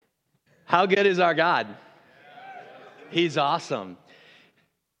How good is our God? He's awesome.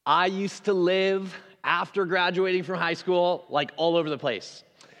 I used to live after graduating from high school, like all over the place.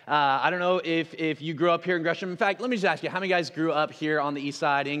 I don't know if you grew up here in Gresham. In fact, let me just ask you, how many guys grew up here on the east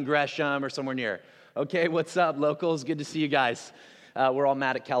side in Gresham or somewhere near? Okay, what's up, locals? Good to see you guys. We're all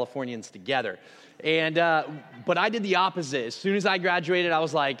mad at Californians together. And but I did the opposite. As soon as I graduated, I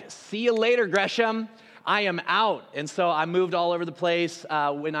was like, see you later, Gresham. I am out. And so I moved all over the place.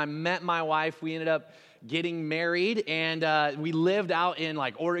 When I met my wife, we ended up getting married, and we lived out in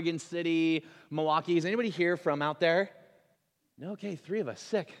like Oregon City, Milwaukee. Is anybody here from out there? No, okay, 3 of us.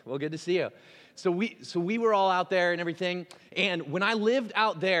 Sick. Well, good to see you. So we were all out there and everything. And when I lived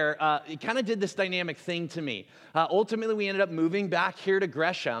out there, it kind of did this dynamic thing to me. Ultimately, we ended up moving back here to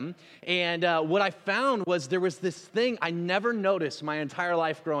Gresham. And what I found was there was this thing I never noticed my entire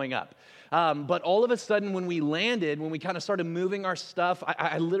life growing up. But all of a sudden, when we landed, when we kind of started moving our stuff,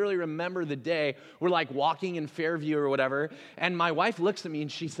 I literally remember the day we're like walking in Fairview or whatever. And my wife looks at me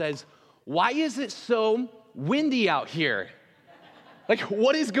and she says, "Why is it so windy out here?" Like,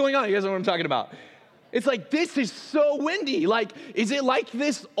 what is going on? You guys know what I'm talking about. It's like, this is so windy. Like, is it like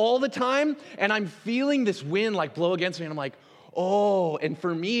this all the time? And I'm feeling this wind like blow against me, and I'm like, oh. And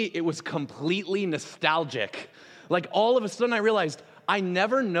for me, it was completely nostalgic. Like, all of a sudden, I realized I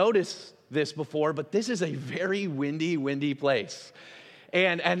never noticed this before, but this is a very windy place.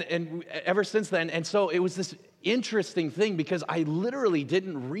 And ever since then, and so it was this interesting thing because I literally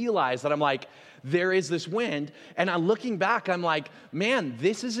didn't realize that I'm like, there is this wind, and I'm looking back, I'm like, man,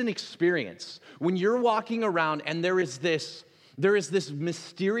 this is an experience. When you're walking around and there is this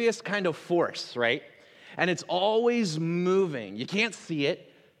mysterious kind of force, right? And it's always moving. You can't see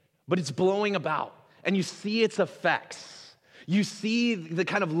it, but it's blowing about, and you see its effects. You see the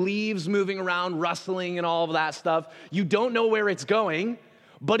kind of leaves moving around, rustling and all of that stuff. You don't know where it's going,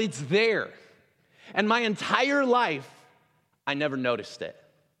 but it's there. And my entire life, I never noticed it.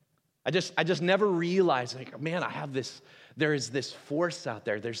 I just never realized, like, man, there is this force out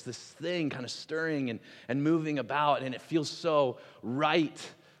there. There's this thing kind of stirring and moving about, and it feels so right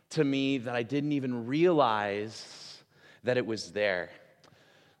to me that I didn't even realize that it was there.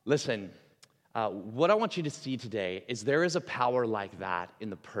 Listen, what I want you to see today is there is a power like that in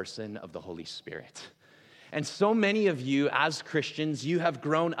the person of the Holy Spirit. And so many of you as Christians, you have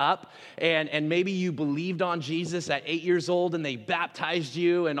grown up and maybe you believed on Jesus at 8 years old and they baptized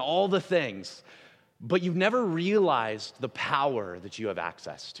you and all the things, but you've never realized the power that you have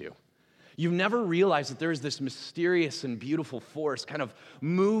access to. You've never realized that there is this mysterious and beautiful force kind of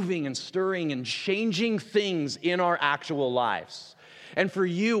moving and stirring and changing things in our actual lives. And for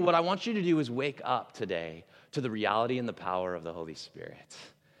you, what I want you to do is wake up today to the reality and the power of the Holy Spirit.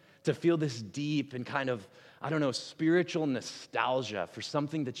 To feel this deep and kind of, spiritual nostalgia for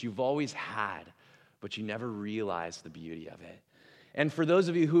something that you've always had, but you never realized the beauty of it. And for those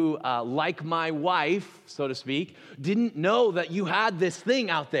of you who, like my wife, so to speak, didn't know that you had this thing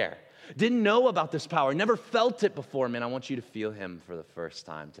out there, didn't know about this power, never felt it before, man, I want you to feel him for the first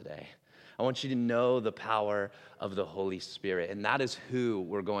time today. I want you to know the power of the Holy Spirit, and that is who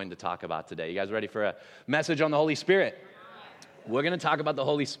we're going to talk about today. You guys ready for a message on the Holy Spirit? We're going to talk about the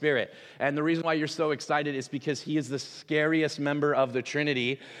Holy Spirit. And the reason why you're so excited is because he is the scariest member of the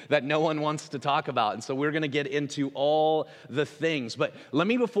Trinity that no one wants to talk about. And so we're going to get into all the things. But let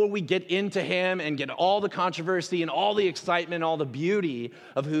me, before we get into him and get all the controversy and all the excitement, all the beauty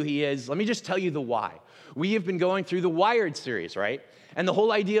of who he is, let me just tell you the why. We have been going through the Wired series, right? And the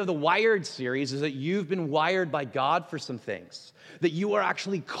whole idea of the Wired series is that you've been wired by God for some things, that you are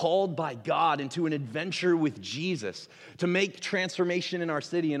actually called by God into an adventure with Jesus to make transformation in our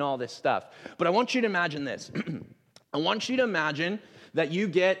city and all this stuff. But I want you to imagine this. I want you to imagine that you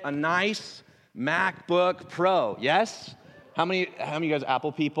get a nice MacBook Pro, yes? How many of you guys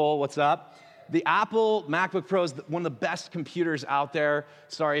Apple people? What's up? The Apple MacBook Pro is one of the best computers out there.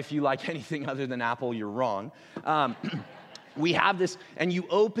 Sorry if you like anything other than Apple, you're wrong. We have this, and you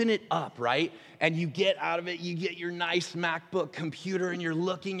open it up, right? And you get out of it, you get your nice MacBook computer, and you're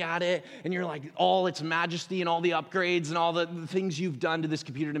looking at it, and you're like, all its majesty and all the upgrades and all the things you've done to this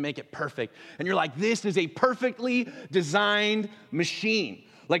computer to make it perfect. And you're like, this is a perfectly designed machine.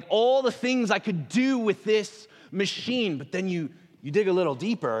 Like all the things I could do with this machine. But then you dig a little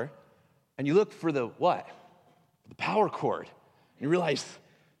deeper, and you look for the what? The power cord. And you realize,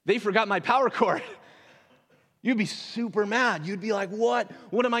 they forgot my power cord. You'd be super mad. You'd be like, what?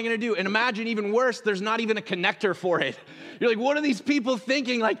 What am I going to do? And imagine even worse, there's not even a connector for it. You're like, what are these people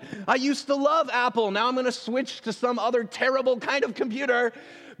thinking? Like, I used to love Apple. Now I'm going to switch to some other terrible kind of computer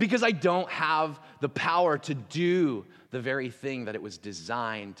because I don't have the power to do the very thing that it was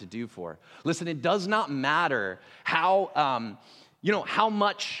designed to do for. Listen, it does not matter how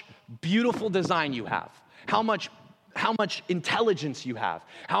much beautiful design you have, how much intelligence you have,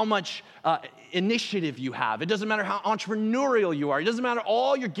 how much initiative you have. It doesn't matter how entrepreneurial you are. It doesn't matter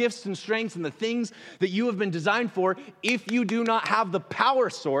all your gifts and strengths and the things that you have been designed for if you do not have the power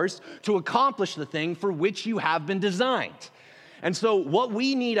source to accomplish the thing for which you have been designed. And so what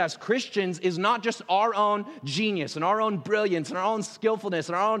we need as Christians is not just our own genius and our own brilliance and our own skillfulness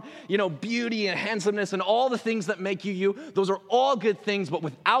and our own, beauty and handsomeness and all the things that make you you. Those are all good things, but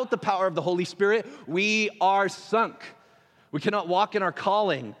without the power of the Holy Spirit, we are sunk. We cannot walk in our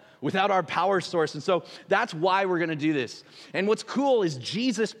calling without our power source. And so that's why we're going to do this. And what's cool is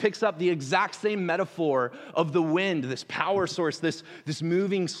Jesus picks up the exact same metaphor of the wind, this power source, this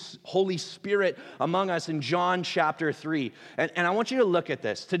moving Holy Spirit among us in John chapter 3. And I want you to look at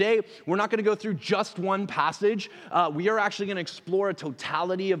this. Today, we're not going to go through just one passage. We are actually going to explore a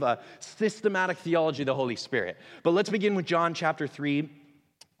totality of a systematic theology of the Holy Spirit. But let's begin with John chapter 3,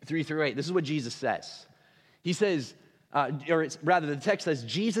 3-8. This is what Jesus says. He says, the text says,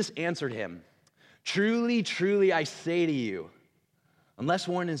 Jesus answered him, "Truly, truly, I say to you, unless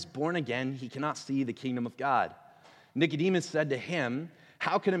one is born again, he cannot see the kingdom of God." Nicodemus said to him,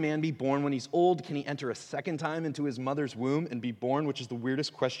 "How can a man be born when he's old? Can he enter a second time into his mother's womb and be born?" Which is the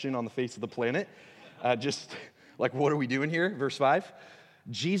weirdest question on the face of the planet. Just like, what are we doing here? Verse 5.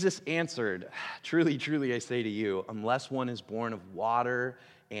 Jesus answered, "Truly, truly, I say to you, unless one is born of water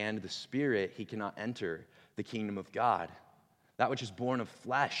and the Spirit, he cannot enter the kingdom of God. That which is born of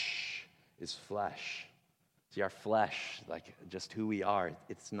flesh is flesh." See, our flesh, like just who we are,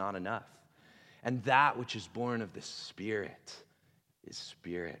 it's not enough. "And that which is born of the Spirit is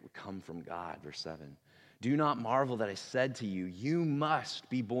spirit." We come from God. Verse 7. "Do not marvel that I said to you, you must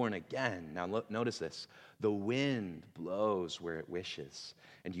be born again." Now notice this. "The wind blows where it wishes,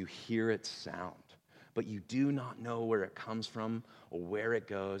 and you hear its sound, but you do not know where it comes from or where it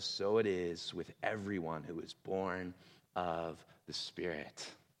goes. So it is with everyone who is born of the Spirit."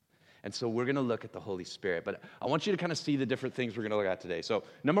 And so we're going to look at the Holy Spirit, but I want you to kind of see the different things we're going to look at today. So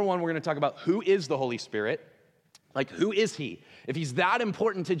number one, we're going to talk about who is the Holy Spirit. Like, who is he? If he's that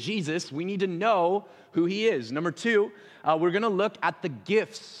important to Jesus, we need to know who he is. Number two, we're going to look at the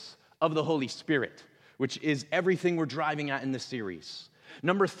gifts of the Holy Spirit, which is everything we're driving at in this series.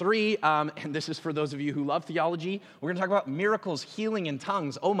 Number three, and this is for those of you who love theology, we're going to talk about miracles, healing, and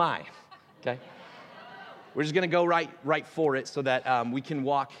tongues. Oh my, okay? We're just going to go right for it so that we can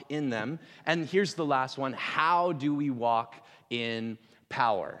walk in them. And here's the last one. How do we walk in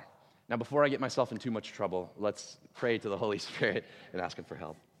power? Now, before I get myself in too much trouble, let's pray to the Holy Spirit and ask him for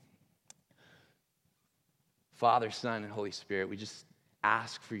help. Father, Son, and Holy Spirit, we just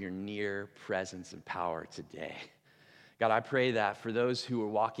ask for your near presence and power today. God, I pray that for those who are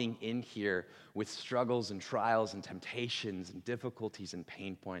walking in here with struggles and trials and temptations and difficulties and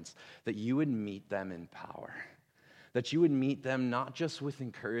pain points, that you would meet them in power. That you would meet them not just with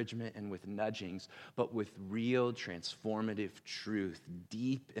encouragement and with nudgings, but with real transformative truth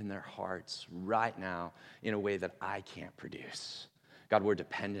deep in their hearts right now in a way that I can't produce. God, we're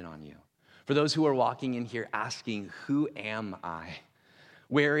dependent on you. For those who are walking in here asking, who am I?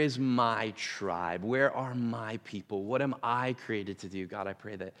 Where is my tribe? Where are my people? What am I created to do? God, I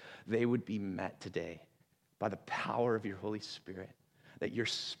pray that they would be met today by the power of your Holy Spirit, that your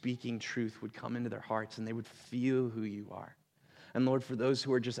speaking truth would come into their hearts and they would feel who you are. And Lord, for those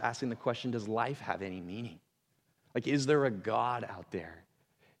who are just asking the question, does life have any meaning? Like, is there a God out there?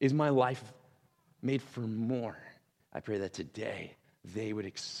 Is my life made for more? I pray that today they would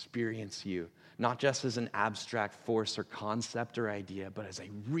experience you, not just as an abstract force or concept or idea, but as a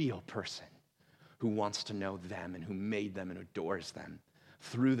real person who wants to know them and who made them and adores them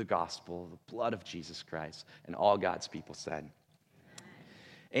through the gospel, the blood of Jesus Christ, and all God's people said.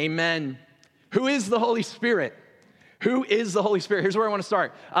 Amen. Who is the Holy Spirit? Who is the Holy Spirit? Here's where I want to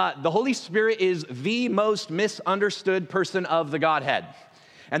start. The Holy Spirit is the most misunderstood person of the Godhead.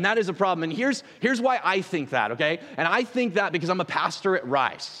 And that is a problem. And here's why I think that, okay? And I think that because I'm a pastor at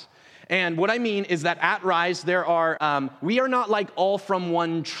Rise. And what I mean is that at Rise, we are not like all from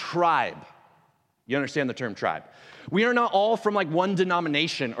one tribe. You understand the term tribe? We are not all from like one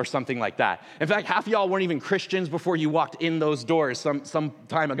denomination or something like that. In fact, half of y'all weren't even Christians before you walked in those doors some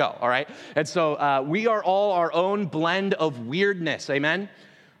time ago, all right? And so we are all our own blend of weirdness, amen?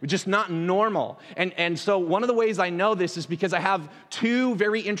 Just not normal. And so one of the ways I know this is because I have two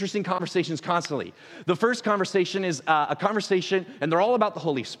very interesting conversations constantly. The first conversation is a conversation, and they're all about the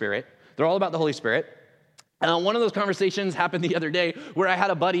Holy Spirit. They're all about the Holy Spirit. One of those conversations happened the other day where I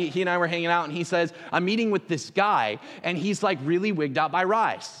had a buddy, he and I were hanging out, and he says, I'm meeting with this guy, and he's like really wigged out by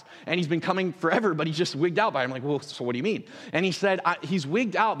Rise. And he's been coming forever, but he's just wigged out by it. I'm like, well, so what do you mean? And he said, he's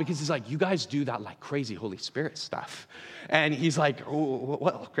wigged out because he's like, you guys do that like crazy Holy Spirit stuff. And he's like, oh,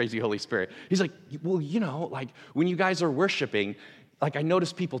 what crazy Holy Spirit? He's like, well, you know, like when you guys are worshiping, like I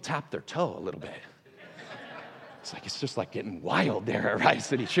notice people tap their toe a little bit. It's like, it's just like getting wild there at Rise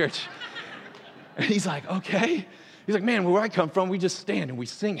City Church. And he's like, okay. He's like, man, where I come from, we just stand and we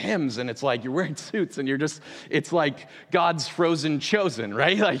sing hymns, and it's like you're wearing suits and it's like God's frozen chosen,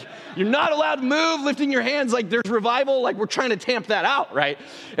 right? Like you're not allowed to move, lifting your hands, like there's revival, like we're trying to tamp that out, right?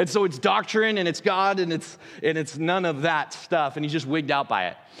 And so it's doctrine and it's God and it's none of that stuff, and he's just wigged out by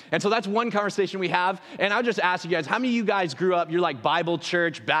it. And so that's one conversation we have, and I'll just ask you guys, how many of you guys grew up, you're like Bible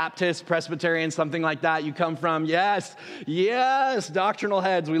church, Baptist, Presbyterian, something like that you come from? Yes, doctrinal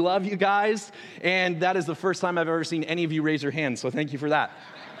heads, we love you guys, and that is the first time I've ever seen any of you raise your hands, so thank you for that,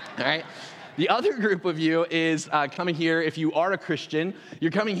 all right? The other group of you is coming here, if you are a Christian,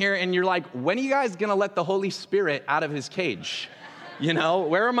 you're coming here and you're like, when are you guys gonna let the Holy Spirit out of his cage? You know,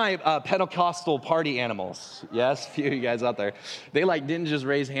 where are my Pentecostal party animals? Yes, a few of you guys out there. They like didn't just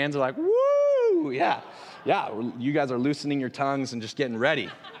raise hands, they're like, woo, yeah, you guys are loosening your tongues and just getting ready.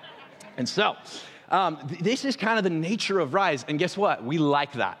 And so, this is kind of the nature of Rise, and guess what? We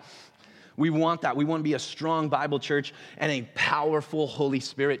like that. We want that. We want to be a strong Bible church and a powerful Holy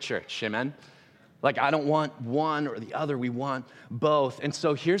Spirit church, amen? Like, I don't want one or the other, we want both. And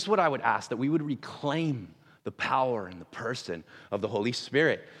so here's what I would ask, that we would reclaim the power and the person of the Holy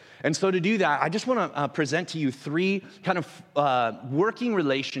Spirit. And so to do that, I just want to present to you three kind of working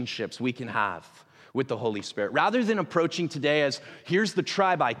relationships we can have with the Holy Spirit. Rather than approaching today as, here's the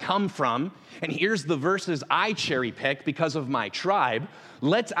tribe I come from, and here's the verses I cherry pick because of my tribe,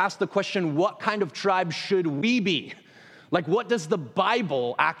 let's ask the question, what kind of tribe should we be? Like, what does the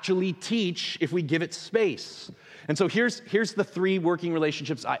Bible actually teach if we give it space? And so here's the three working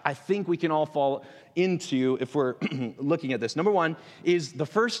relationships I think we can all fall into if we're looking at this. Number one is the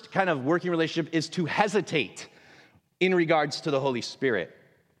first kind of working relationship is to hesitate in regards to the Holy Spirit.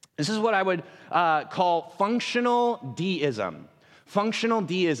 This is what I would call functional deism. Functional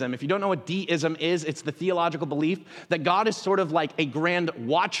deism. If you don't know what deism is, it's the theological belief that God is sort of like a grand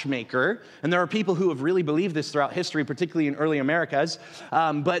watchmaker. And there are people who have really believed this throughout history, particularly in early Americas.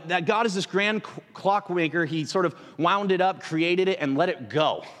 But that God is this grand clockmaker. He sort of wound it up, created it, and let it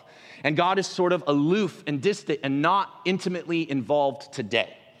go. And God is sort of aloof and distant and not intimately involved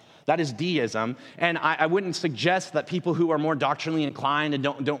today. That is deism, and I wouldn't suggest that people who are more doctrinally inclined and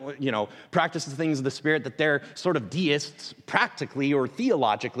don't practice the things of the Spirit, that they're sort of deists practically or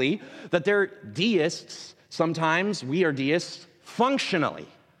theologically, that they're deists. Sometimes we are deists functionally.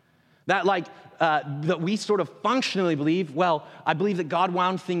 That we sort of functionally believe, well, I believe that God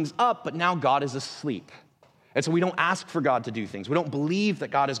wound things up, but now God is asleep. And so we don't ask for God to do things. We don't believe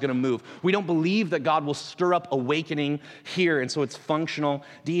that God is going to move. We don't believe that God will stir up awakening here. And so it's functional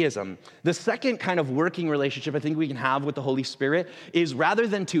deism. The second kind of working relationship I think we can have with the Holy Spirit is rather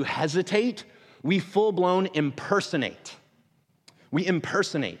than to hesitate, we full-blown impersonate. We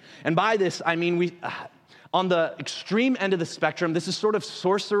impersonate. And by this, I mean we, on the extreme end of the spectrum, this is sort of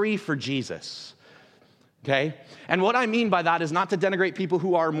sorcery for Jesus. Okay? And what I mean by that is not to denigrate people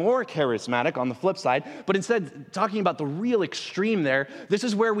who are more charismatic on the flip side, but instead talking about the real extreme there. This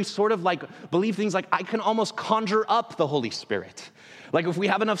is where we sort of like believe things like I can almost conjure up the Holy Spirit. Like if we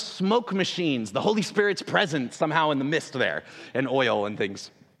have enough smoke machines, the Holy Spirit's present somehow in the mist there, and oil and things.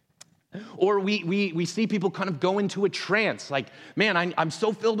 Or we see people kind of go into a trance, like, man, I'm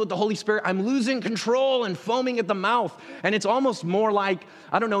so filled with the Holy Spirit, I'm losing control and foaming at the mouth. And it's almost more like,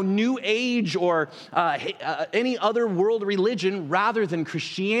 I don't know, New Age or any other world religion rather than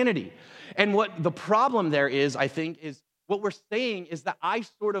Christianity. And what the problem there is, I think, is what we're saying is that I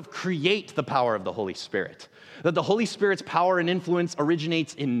sort of create the power of the Holy Spirit. That the Holy Spirit's power and influence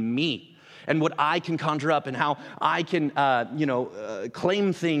originates in me. And what I can conjure up and how I can,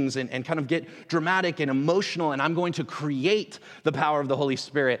 claim things and kind of get dramatic and emotional, and I'm going to create the power of the Holy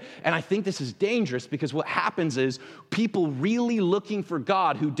Spirit. And I think this is dangerous because what happens is people really looking for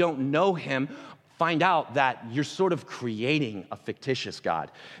God who don't know him find out that you're sort of creating a fictitious God.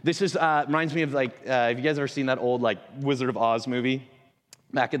 This is reminds me of have you guys ever seen that old Wizard of Oz movie?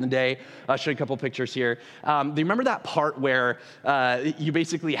 back in the day. I'll show you a couple pictures here. Do you remember that part where you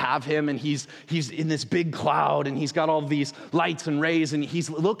basically have him and he's in this big cloud and he's got all these lights and rays and he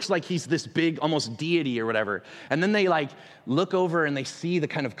looks like he's this big almost deity or whatever. And then they like look over and they see the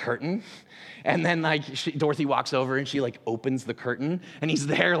kind of curtain. And then like Dorothy walks over and she like opens the curtain and he's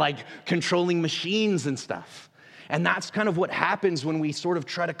there like controlling machines and stuff. And that's kind of what happens when we sort of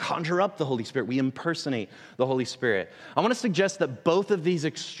try to conjure up the Holy Spirit. We impersonate the Holy Spirit. I want to suggest that both of these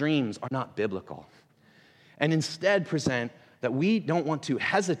extremes are not biblical, and instead present that we don't want to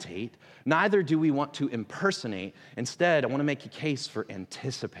hesitate, neither do we want to impersonate. Instead, I want to make a case for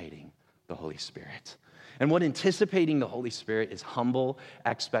anticipating the Holy Spirit. And what anticipating the Holy Spirit is humble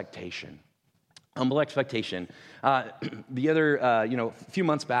expectation. Humble expectation. The other, a few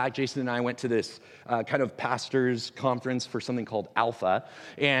months back, Jason and I went to this kind of pastors conference for something called Alpha.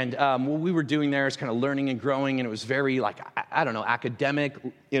 And what we were doing there is kind of learning and growing, and it was very academic.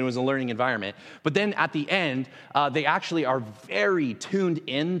 It was a learning environment. But then at the end, they actually are very tuned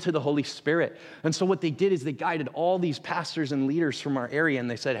into the Holy Spirit. And so what they did is they guided all these pastors and leaders from our area, and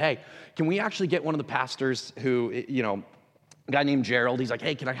they said, hey, can we actually get one of the pastors who, a guy named Gerald, he's like,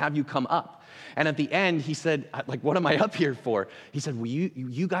 hey, can I have you come up? And at the end, he said, like, what am I up here for? He said, well,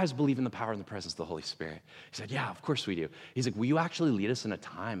 you guys believe in the power and the presence of the Holy Spirit. He said, yeah, of course we do. He's like, will you actually lead us in a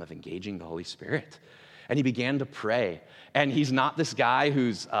time of engaging the Holy Spirit? And he began to pray. And he's not this guy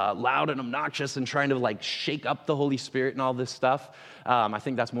who's loud and obnoxious and trying to like shake up the Holy Spirit and all this stuff. I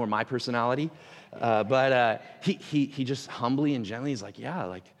think that's more my personality. But he just humbly and gently is like, yeah,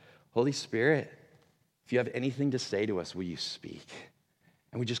 like, Holy Spirit, if you have anything to say to us, will you speak?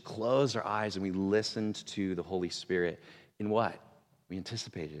 And we just closed our eyes and we listened to the Holy Spirit in what? We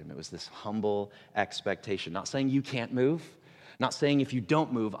anticipated him. It was this humble expectation. Not saying you can't move. Not saying if you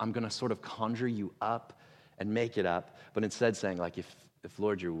don't move, I'm going to sort of conjure you up and make it up. But instead saying, like, if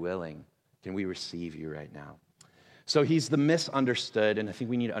Lord, you're willing, can we receive you right now? So he's the misunderstood, and I think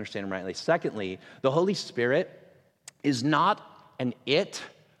we need to understand him rightly. Secondly, the Holy Spirit is not an it,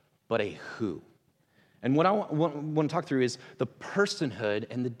 but a who. And what I want to talk through is the personhood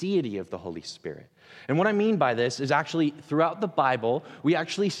and the deity of the Holy Spirit. And what I mean by this is actually throughout the Bible, we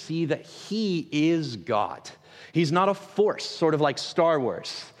actually see that he is God. He's not a force, sort of like Star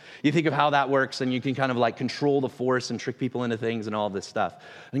Wars. You think of how that works and you can kind of like control the force and trick people into things and all this stuff.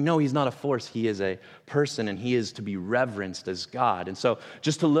 No, he's not a force. He is a person and he is to be reverenced as God. And so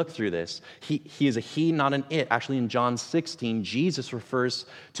just to look through this, he is a he, not an it. Actually in John 16, Jesus refers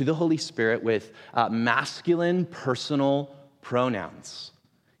to the Holy Spirit with masculine personal pronouns.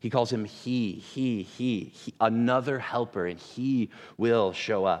 He calls him he, another helper, and he will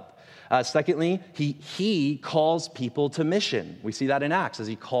show up. Secondly, he calls people to mission. We see that in Acts as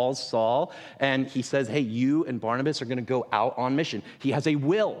he calls Saul and he says, hey, you and Barnabas are going to go out on mission. He has a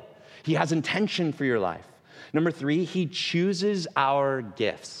will. He has intention for your life. Number 3, he chooses our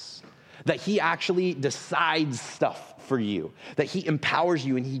gifts, that he actually decides stuff for you, that he empowers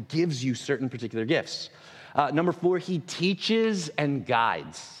you and he gives you certain particular gifts. Number 4, he teaches and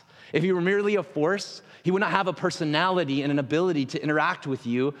guides. If he were merely a force, he would not have a personality and an ability to interact with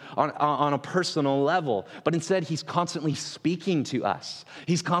you on a personal level. But instead, he's constantly speaking to us.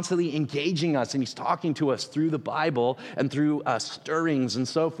 He's constantly engaging us, and he's talking to us through the Bible and through stirrings and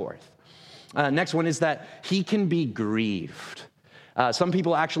so forth. Next one is that he can be grieved. Some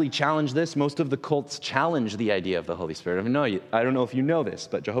people actually challenge this. Most of the cults challenge the idea of the Holy Spirit. I don't know if you know this,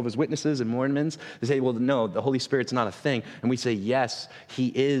 but Jehovah's Witnesses and Mormons, they say, well, no, the Holy Spirit's not a thing. And we say, yes, he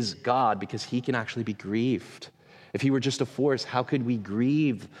is God because he can actually be grieved. If he were just a force, how could we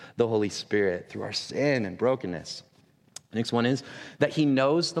grieve the Holy Spirit through our sin and brokenness? The next one is that he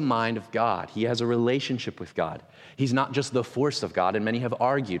knows the mind of God. He has a relationship with God. He's not just the force of God, and many have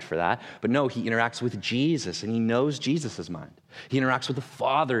argued for that. But no, he interacts with Jesus, and he knows Jesus' mind. He interacts with the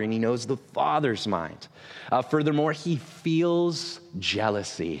Father, and he knows the Father's mind. Furthermore, he feels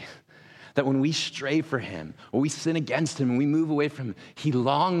jealousy. That when we stray for him, or we sin against him, and we move away from him, he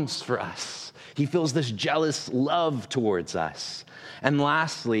longs for us. He feels this jealous love towards us. And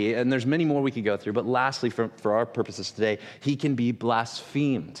lastly, and there's many more we could go through, but lastly, for our purposes today, he can be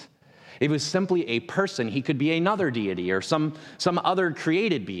blasphemed. If it was simply a person, he could be another deity or some other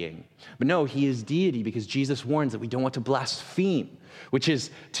created being. But no, he is deity because Jesus warns that we don't want to blaspheme, which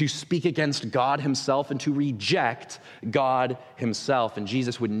is to speak against God himself and to reject God himself. And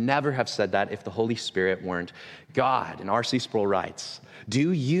Jesus would never have said that if the Holy Spirit weren't God. And R.C. Sproul writes,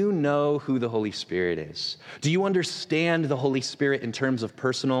 do you know who the Holy Spirit is? Do you understand the Holy Spirit in terms of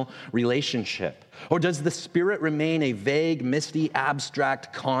personal relationship? Or does the Spirit remain a vague, misty,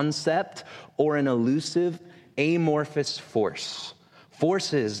 abstract concept or an elusive, amorphous force?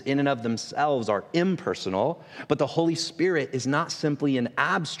 Forces in and of themselves are impersonal, but the Holy Spirit is not simply an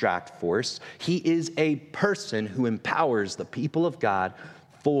abstract force. He is a person who empowers the people of God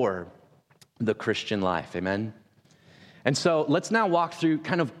for the Christian life. Amen? And so let's now walk through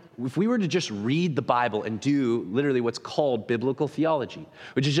if we were to just read the Bible and do literally what's called biblical theology,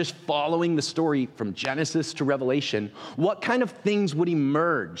 which is just following the story from Genesis to Revelation, what kind of things would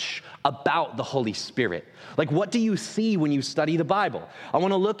emerge about the Holy Spirit? Like, what do you see when you study the Bible? I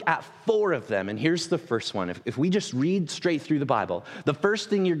want to look at 4 of them, and here's the first one. If we just read straight through the Bible, the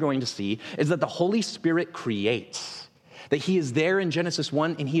first thing you're going to see is that the Holy Spirit creates. That he is there in Genesis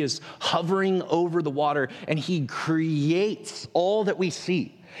 1, and he is hovering over the water, and he creates all that we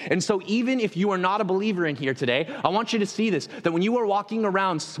see. And so even if you are not a believer in here today, I want you to see this, that when you are walking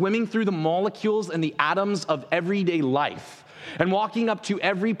around swimming through the molecules and the atoms of everyday life, and walking up to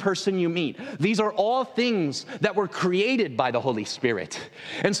every person you meet, these are all things that were created by the Holy Spirit.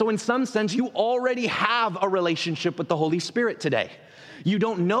 And so in some sense, you already have a relationship with the Holy Spirit today. You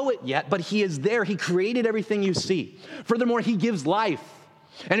don't know it yet, but he is there. He created everything you see. Furthermore, he gives life.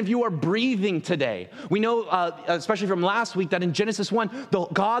 And if you are breathing today, we know, especially from last week, that in Genesis 1,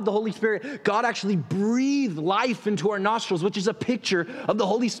 God, the Holy Spirit, God actually breathed life into our nostrils, which is a picture of the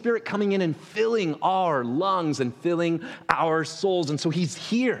Holy Spirit coming in and filling our lungs and filling our souls. And so he's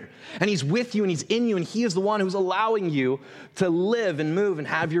here, and he's with you, and he's in you, and he is the one who's allowing you to live and move and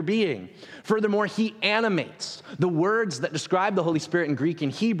have your being. Furthermore, he animates. The words that describe the Holy Spirit in Greek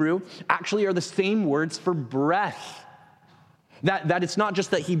and Hebrew actually are the same words for breath. That it's not just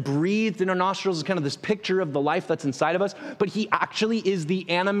that he breathed in our nostrils as kind of this picture of the life that's inside of us, but he actually is the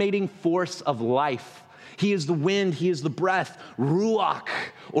animating force of life. He is the wind, he is the breath, ruach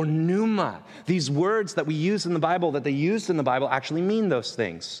or pneuma. These words that we use in the Bible, that they used in the Bible, actually mean those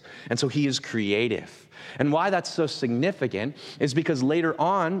things. And so he is creative. And why that's so significant is because later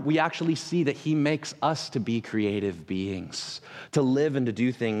on, we actually see that he makes us to be creative beings, to live and to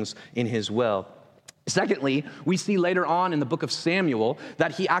do things in his will. Secondly, we see later on in the book of Samuel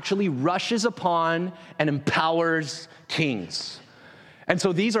that he actually rushes upon and empowers kings. And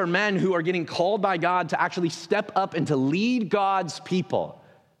so these are men who are getting called by God to actually step up and to lead God's people.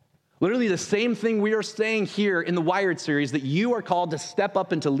 Literally the same thing we are saying here in the Wired series, that you are called to step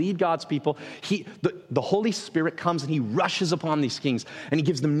up and to lead God's people. The Holy Spirit comes and he rushes upon these kings, and he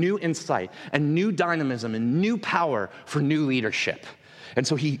gives them new insight and new dynamism and new power for new leadership. And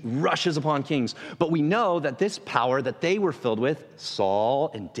so he rushes upon kings. But we know that this power that they were filled with,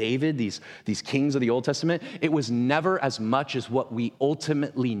 Saul and David, these kings of the Old Testament, it was never as much as what we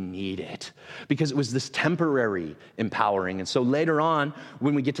ultimately needed, because it was this temporary empowering. And so later on,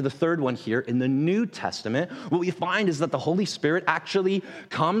 when we get to the third one here in the New Testament, what we find is that the Holy Spirit actually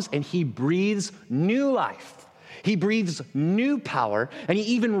comes and he breathes new life. He breathes new power, and he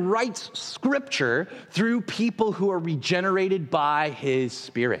even writes scripture through people who are regenerated by his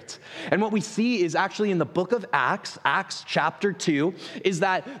Spirit. And what we see is actually in the book of Acts, Acts chapter 2, is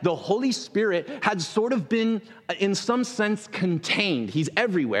that the Holy Spirit had sort of been, in some sense, contained. He's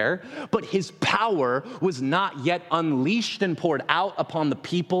everywhere, but his power was not yet unleashed and poured out upon the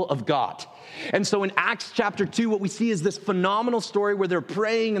people of God. And so in Acts chapter 2, what we see is this phenomenal story where they're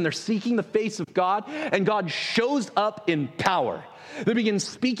praying and they're seeking the face of God, and God shows up in power. They begin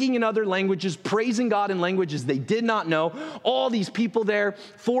speaking in other languages, praising God in languages they did not know. All these people there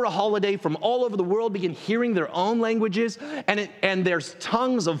for a holiday from all over the world begin hearing their own languages, and there's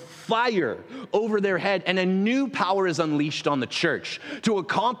tongues of fire over their head, and a new power is unleashed on the church to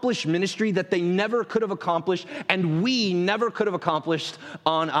accomplish ministry that they never could have accomplished, and we never could have accomplished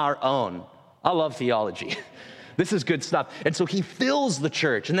on our own. I love theology. This is good stuff. And so he fills the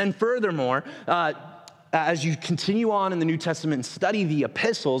church. And then furthermore, as you continue on in the New Testament and study the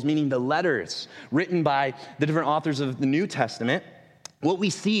epistles, meaning the letters written by the different authors of the New Testament, what we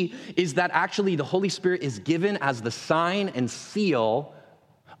see is that actually the Holy Spirit is given as the sign and seal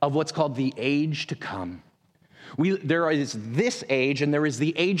of what's called the age to come. There is this age and there is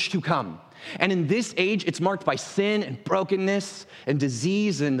the age to come. And in this age, it's marked by sin and brokenness and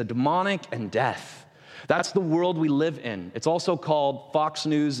disease and the demonic and death. That's the world we live in. It's also called Fox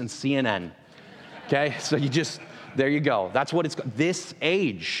News and CNN. Okay, so there you go. That's what it's called. This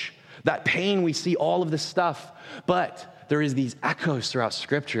age, that pain, we see all of this stuff. But there is these echoes throughout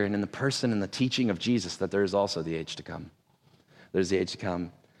Scripture and in the person and the teaching of Jesus that there is also the age to come. There's the age to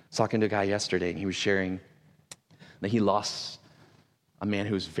come. I was talking to a guy yesterday, and he was sharing that he lost a man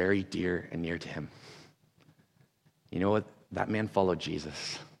who was very dear and near to him. You know what? That man followed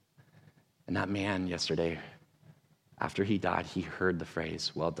Jesus. And that man yesterday, after he died, he heard the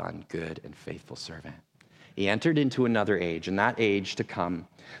phrase, "Well done, good and faithful servant." He entered into another age, and that age to come,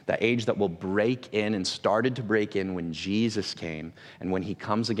 that age that will break in and started to break in when Jesus came, and when he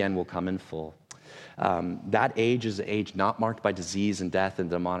comes again, will come in full. That age is an age not marked by disease and death and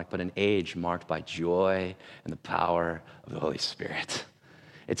demonic, but an age marked by joy and the power of the Holy Spirit.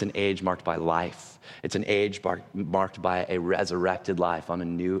 It's an age marked by life. It's an age marked by a resurrected life on a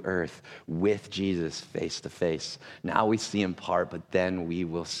new earth with Jesus face to face. Now we see in part, but then we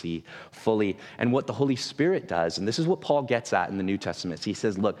will see fully. And what the Holy Spirit does, and this is what Paul gets at in the New Testament. He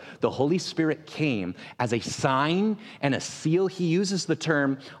says, look, the Holy Spirit came as a sign and a seal. He uses the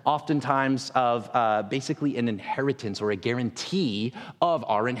term oftentimes of basically an inheritance or a guarantee of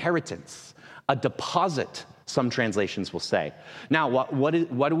our inheritance, a deposit, some translations will say. Now, what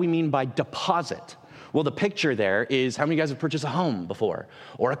do we mean by deposit? Well, the picture there is, how many of you guys have purchased a home before,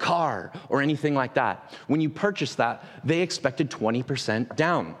 or a car, or anything like that? When you purchased that, they expected 20%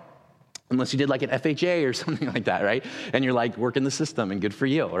 down, unless you did like an FHA or something like that, right? And you're like, working the system, and good for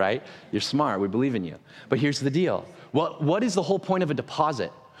you, right? You're smart, we believe in you. But here's the deal. What is the whole point of a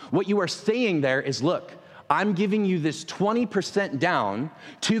deposit? What you are saying there is, look, I'm giving you this 20% down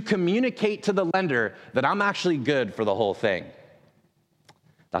to communicate to the lender that I'm actually good for the whole thing.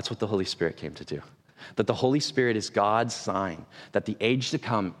 That's what the Holy Spirit came to do. That the Holy Spirit is God's sign that the age to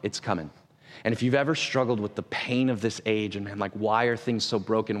come, it's coming. And if you've ever struggled with the pain of this age, and man, like, why are things so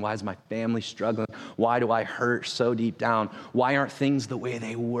broken? Why is my family struggling? Why do I hurt so deep down? Why aren't things the way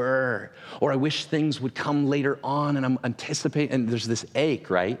they were? Or I wish things would come later on, and I'm anticipating, and there's this ache,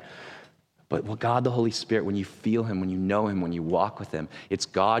 right? But what God, the Holy Spirit, when you feel him, when you know him, when you walk with him, it's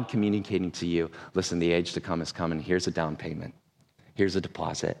God communicating to you, listen, the age to come is coming. Here's a down payment. Here's a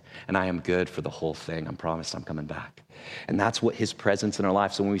deposit. And I am good for the whole thing. I'm promised I'm coming back. And that's what his presence in our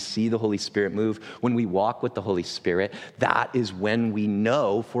life. So when we see the Holy Spirit move, when we walk with the Holy Spirit, that is when we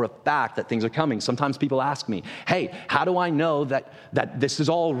know for a fact that things are coming. Sometimes people ask me, hey, how do I know that this is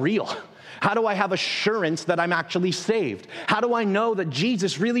all real? How do I have assurance that I'm actually saved? How do I know that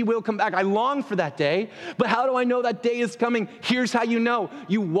Jesus really will come back? I long for that day, but how do I know that day is coming? Here's how you know.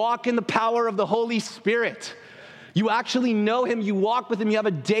 You walk in the power of the Holy Spirit. You actually know him. You walk with him. You have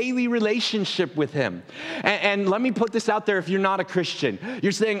a daily relationship with him. And let me put this out there if you're not a Christian.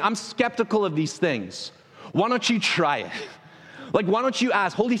 You're saying, I'm skeptical of these things. Why don't you try it? Like, why don't you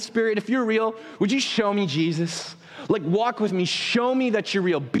ask, Holy Spirit, if you're real, would you show me Jesus? Like, walk with me, show me that you're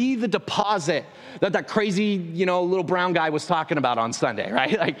real. Be the deposit that crazy, little brown guy was talking about on Sunday,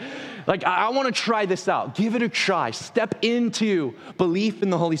 right? Like I want to try this out. Give it a try. Step into belief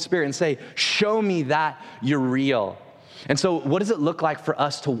in the Holy Spirit and say, show me that you're real. And so what does it look like for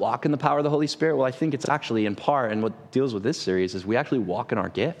us to walk in the power of the Holy Spirit? Well, I think it's actually in part, and what deals with this series is we actually walk in our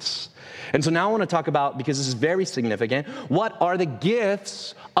gifts. And so now I want to talk about, because this is very significant, what are the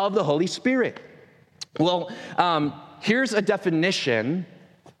gifts of the Holy Spirit? Well, here's a definition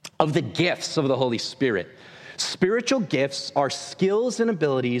of the gifts of the Holy Spirit. Spiritual gifts are skills and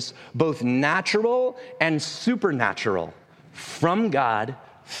abilities, both natural and supernatural, from God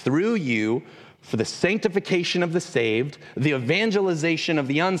through you for the sanctification of the saved, the evangelization of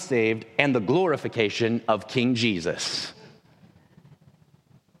the unsaved, and the glorification of King Jesus.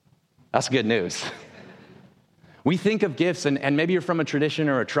 That's good news. We think of gifts, and maybe you're from a tradition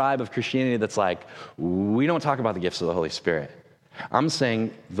or a tribe of Christianity that's like, we don't talk about the gifts of the Holy Spirit. I'm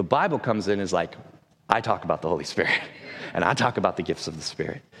saying the Bible comes in as like, I talk about the Holy Spirit, and I talk about the gifts of the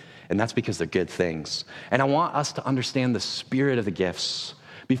Spirit. And that's because they're good things. And I want us to understand the spirit of the gifts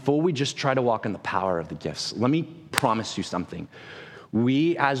before we just try to walk in the power of the gifts. Let me promise you something.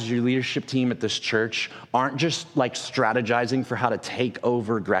 We, as your leadership team at this church, aren't just like strategizing for how to take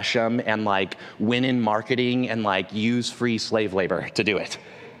over Gresham and like win in marketing and like use free slave labor to do it.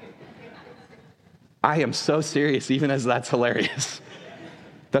 I am so serious, even as that's hilarious.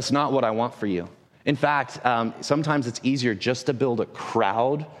 That's not what I want for you. In fact, sometimes it's easier just to build a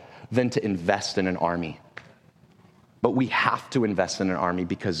crowd than to invest in an army. But we have to invest in an army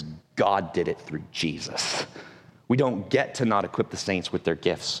because God did it through Jesus. We don't get to not equip the saints with their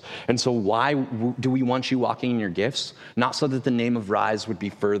gifts. And so why do we want you walking in your gifts? Not so that the name of Rise would be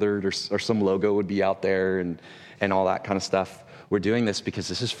furthered or some logo would be out there and all that kind of stuff. We're doing this because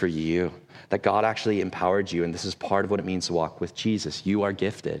this is for you, that God actually empowered you, and this is part of what it means to walk with Jesus. You are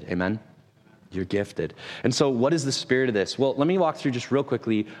gifted, amen? You're gifted. And so what is the spirit of this? Well, let me walk through just real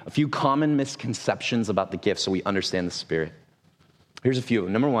quickly a few common misconceptions about the gifts so we understand the spirit. Here's a few.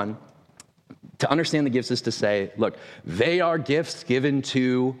 Number one, to understand the gifts is to say, look, they are gifts given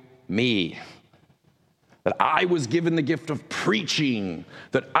to me. That I was given the gift of preaching,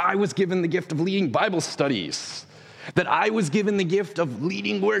 that I was given the gift of leading Bible studies. that I was given the gift of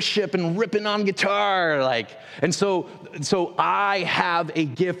leading worship and ripping on guitar, and so I have a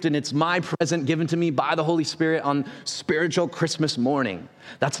gift, and it's my present given to me by the Holy Spirit on spiritual Christmas morning.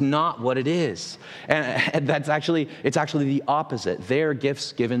 That's not what it is. And it's actually the opposite. They're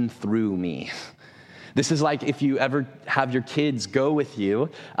gifts given through me. This is like if you ever have your kids go with you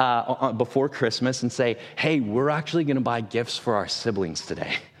before Christmas and say, hey, we're actually going to buy gifts for our siblings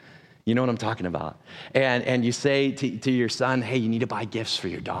today. You know what I'm talking about. And you say to your son, hey, you need to buy gifts for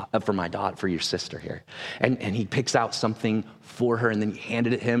your sister here. And he picks out something for her, and then you hand it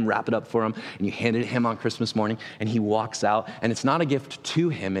to him, wrap it up for him, and you hand it to him on Christmas morning, and he walks out. And it's not a gift to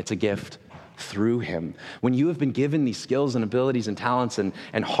him, it's a gift through him. When you have been given these skills and abilities and talents and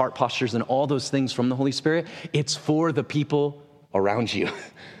heart postures and all those things from the Holy Spirit, it's for the people around you.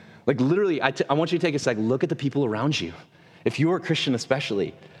 Like literally, I want you to take a second, look at the people around you. If you're a Christian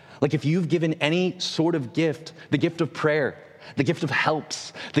especially, like if you've given any sort of gift, the gift of prayer, the gift of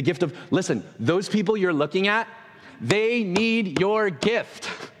helps, the gift of, listen, those people you're looking at, they need your gift.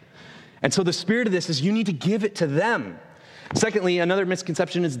 And so the spirit of this is you need to give it to them. Secondly, another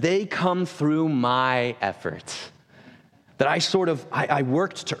misconception is they come through my effort. That I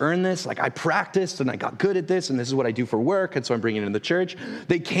worked to earn this, like I practiced and I got good at this, and this is what I do for work, and so I'm bringing it into the church.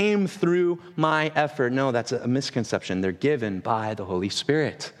 They came through my effort. No, that's a misconception. They're given by the Holy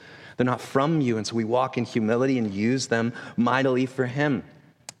Spirit. They're not from you, and so we walk in humility and use them mightily for him.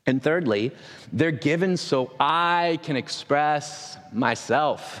 And thirdly, they're given so I can express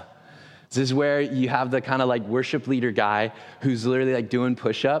myself. This is where you have the kind of like worship leader guy who's literally like doing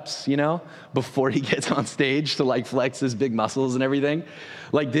push-ups, before he gets on stage to like flex his big muscles and everything.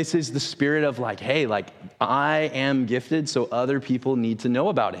 Like this is the spirit of like, hey, like I am gifted so other people need to know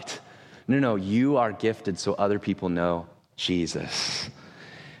about it. No, you are gifted so other people know Jesus.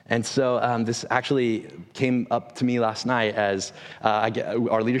 And so this actually came up to me last night as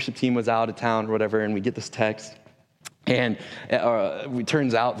our leadership team was out of town or whatever, and we get this text. And it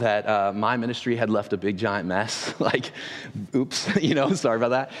turns out that my ministry had left a big giant mess. Like, oops, sorry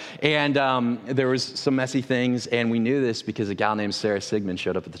about that. And there was some messy things, and we knew this because a gal named Sarah Sigmund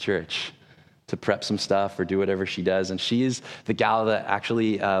showed up at the church to prep some stuff or do whatever she does. And she is the gal that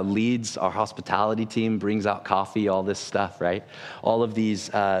actually leads our hospitality team, brings out coffee, all this stuff, right? All of these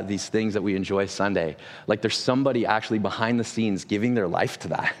things that we enjoy Sunday. Like there's somebody actually behind the scenes giving their life to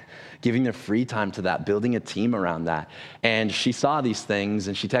that, giving their free time to that, building a team around that. And she saw these things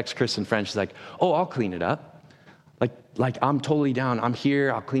and she texts Chris and French. She's like, oh, I'll clean it up. Like I'm totally down. I'm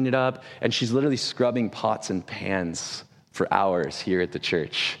here. I'll clean it up. And she's literally scrubbing pots and pans for hours here at the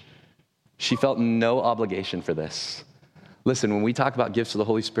church. She felt no obligation for this. Listen, when we talk about gifts of the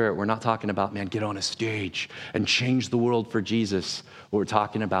Holy Spirit, we're not talking about, man, get on a stage and change the world for Jesus. What we're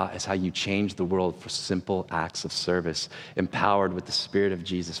talking about is how you change the world for simple acts of service, empowered with the Spirit of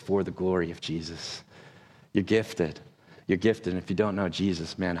Jesus for the glory of Jesus. You're gifted. You're gifted. And if you don't know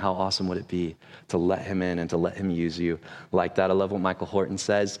Jesus, man, how awesome would it be to let him in and to let him use you like that? I love what Michael Horton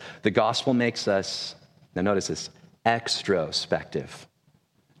says. The gospel makes us, now notice this, extrospective.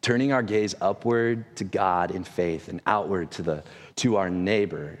 Turning our gaze upward to God in faith and outward to our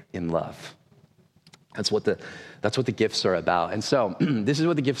neighbor in love. That's what the gifts are about. And so this is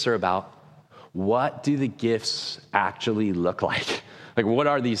what the gifts are about. What do the gifts actually look like? Like, what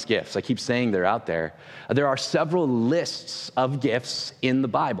are these gifts? I keep saying they're out there. There are several lists of gifts in the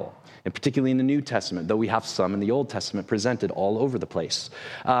Bible, and particularly in the New Testament, though we have some in the Old Testament presented all over the place.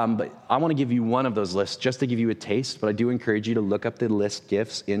 But I want to give you one of those lists just to give you a taste, but I do encourage you to look up the list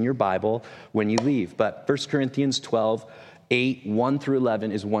gifts in your Bible when you leave. But 1 Corinthians 12, 8, 1 through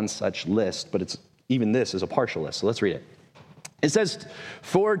 11 is one such list, but even this is a partial list, so let's read it. It says,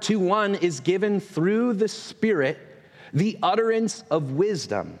 for to one is given through the Spirit the utterance of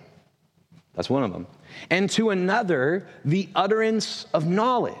wisdom. That's one of them. And to another, the utterance of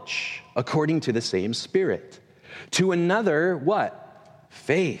knowledge, according to the same Spirit. To another, what?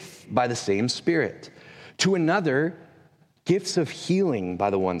 Faith by the same Spirit. To another, gifts of healing by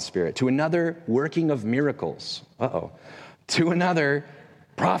the one Spirit. To another, working of miracles. To another,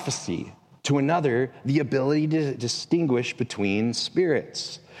 prophecy. To another, the ability to distinguish between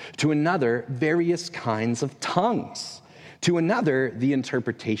spirits. To another, various kinds of tongues. To another, the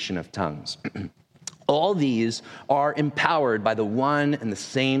interpretation of tongues. All these are empowered by the one and the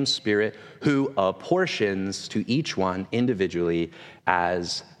same Spirit who apportions to each one individually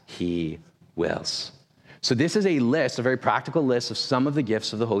as he wills. So this is a list, a very practical list of some of the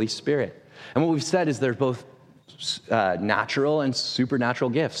gifts of the Holy Spirit. And what we've said is they're both natural and supernatural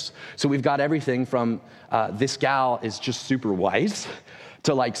gifts. So we've got everything from this gal is just super wise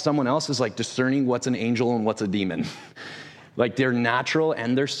to like someone else is like discerning what's an angel and what's a demon. Like they're natural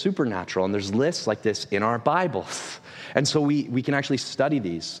and they're supernatural. And there's lists like this in our Bibles. And so we can actually study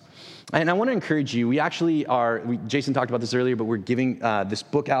these. And I want to encourage you, Jason talked about this earlier, but we're giving this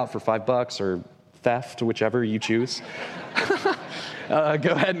book out for $5 or theft, whichever you choose. Go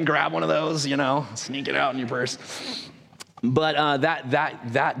ahead and grab one of those, sneak it out in your purse. But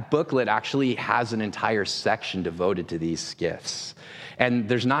that booklet actually has an entire section devoted to these gifts. And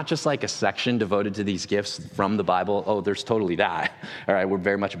there's not just like a section devoted to these gifts from the Bible. Oh, there's totally that. All right, we're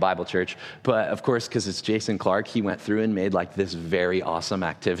very much a Bible church. But of course, because it's Jason Clark, he went through and made like this very awesome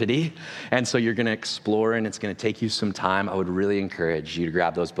activity. And so you're going to explore and it's going to take you some time. I would really encourage you to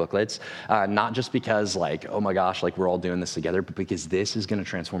grab those booklets. Not just because like, oh my gosh, like we're all doing this together, but because this is going to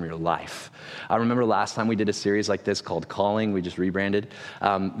transform your life. I remember last time we did a series like this called Calling. We just rebranded.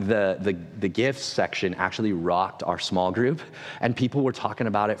 The gifts section actually rocked our small group. And people were talking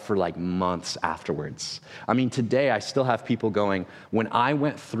about it for like months afterwards. I mean, today I still have people going, when I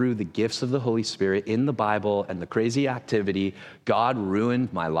went through the gifts of the Holy Spirit in the Bible and the crazy activity, God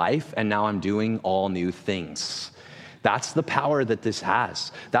ruined my life and now I'm doing all new things. That's the power that this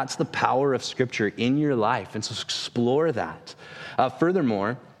has. That's the power of Scripture in your life. And so explore that.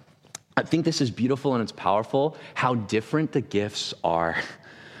 Furthermore, I think this is beautiful and it's powerful how different the gifts are.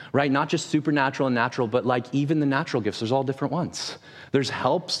 Right? Not just supernatural and natural, but like even the natural gifts, there's all different ones. There's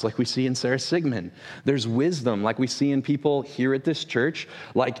helps like we see in Sarah Sigmund. There's wisdom like we see in people here at this church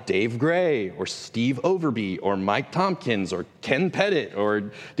like Dave Gray or Steve Overby or Mike Tompkins or Ken Pettit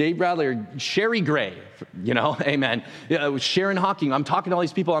or Dave Bradley or Sherry Gray, amen. Sharon Hawking. I'm talking to all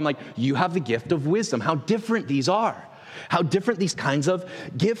these people. I'm like, you have the gift of wisdom. How different these are. How different these kinds of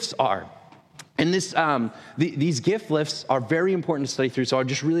gifts are. And these gift lists are very important to study through, so I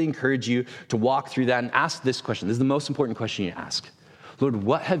just really encourage you to walk through that and ask this question. This is the most important question you ask. Lord,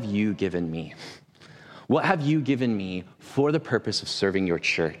 what have you given me? What have you given me for the purpose of serving your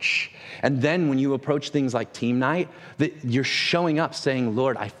church? And then when you approach things like team night, that you're showing up saying,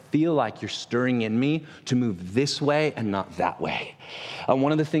 Lord, I feel like you're stirring in me to move this way and not that way.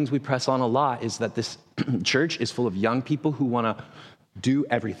 One of the things we press on a lot is that this church is full of young people who want to do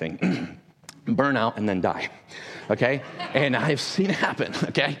everything. Burn out and then die, okay? And I have seen it happen,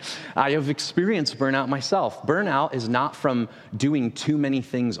 okay? I have experienced burnout myself. Burnout is not from doing too many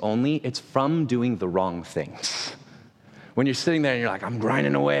things only, it's from doing the wrong things. When you're sitting there and you're like, I'm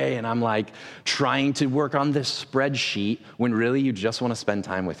grinding away and I'm like trying to work on this spreadsheet when really you just want to spend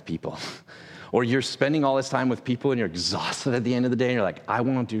time with people. Or you're spending all this time with people and you're exhausted at the end of the day and you're like, I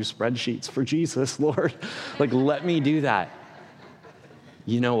want to do spreadsheets for Jesus, Lord. Like, let me do that.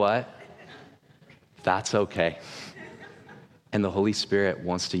 You know what? That's okay. And the Holy Spirit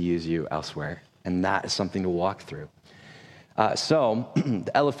wants to use you elsewhere. And that is something to walk through. So the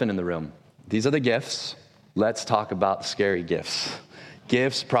elephant in the room. These are the gifts. Let's talk about the scary gifts.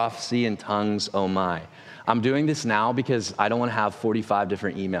 Gifts, prophecy, and tongues, oh my. I'm doing this now because I don't want to have 45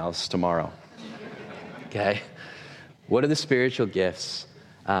 different emails tomorrow. Okay? What are the spiritual gifts?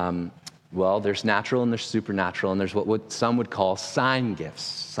 Well, there's natural and there's supernatural, and there's what some would call sign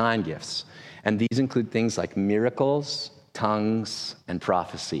gifts. And these include things like miracles, tongues, and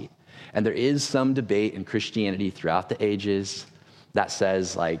prophecy. And there is some debate in Christianity throughout the ages that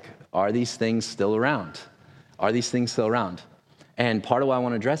says, like, are these things still around? Are these things still around? And part of why I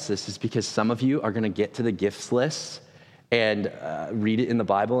want to address this is because some of you are going to get to the gifts list and read it in the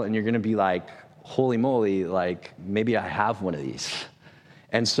Bible, and you're going to be like, holy moly, like, maybe I have one of these.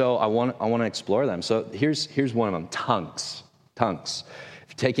 And so I want to explore them. So here's one of them, tongues.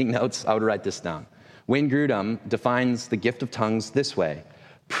 If you're taking notes, I would write this down. Wayne Grudem defines the gift of tongues this way: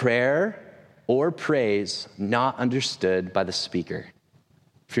 prayer or praise not understood by the speaker.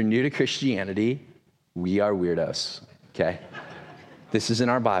 If you're new to Christianity, we are weirdos, okay? This is in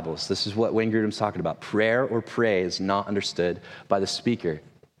our Bibles. This is what Wayne Grudem's talking about. Prayer or praise not understood by the speaker.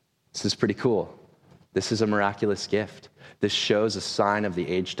 This is pretty cool. This is a miraculous gift. This shows a sign of the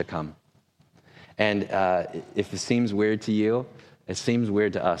age to come. And if it seems weird to you, it seems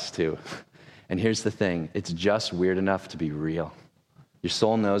weird to us too. And here's the thing, it's just weird enough to be real. Your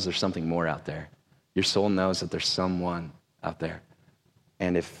soul knows there's something more out there. Your soul knows that there's someone out there.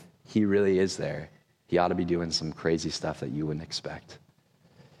 And if he really is there, he ought to be doing some crazy stuff that you wouldn't expect.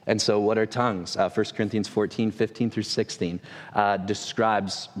 And so what are tongues? 1 Corinthians 14, 15 through 16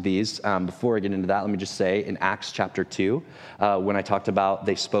 describes these. Before I get into that, let me just say in Acts chapter 2, when I talked about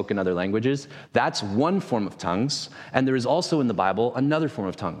they spoke in other languages, that's one form of tongues. And there is also in the Bible another form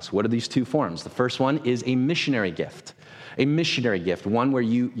of tongues. What are these two forms? The first one is a missionary gift. a missionary gift, one where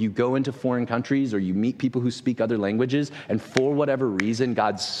you go into foreign countries or you meet people who speak other languages, and for whatever reason,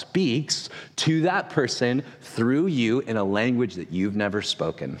 God speaks to that person through you in a language that you've never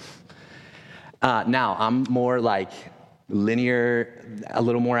spoken. Now, I'm more like linear, a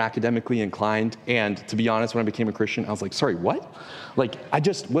little more academically inclined, and to be honest, when I became a Christian, I was like, sorry, what? Like, I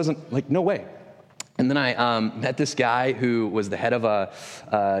just wasn't, like, no way. And then I met this guy who was the head of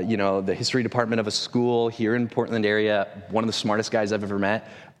the history department of a school here in Portland area, one of the smartest guys I've ever met.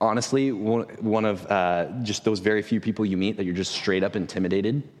 Honestly, one of just those very few people you meet that you're just straight up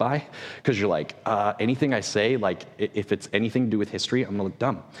intimidated by, because you're like, anything I say, like if it's anything to do with history, I'm gonna look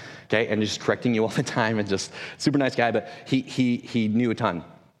dumb, okay? And just correcting you all the time, and just super nice guy, but he knew a ton.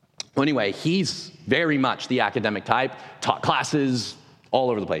 Well, anyway, he's very much the academic type, taught classes all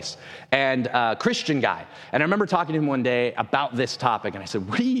over the place, and Christian guy. And I remember talking to him one day about this topic, and I said,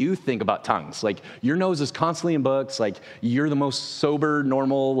 what do you think about tongues? Like, your nose is constantly in books, like, you're the most sober,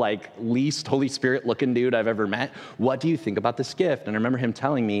 normal, like, least Holy Spirit looking dude I've ever met. What do you think about this gift? And I remember him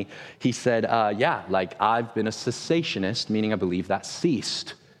telling me, he said, yeah, like, I've been a cessationist, meaning I believe that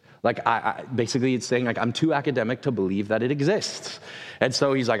ceased. Like, I basically it's saying, like, I'm too academic to believe that it exists. And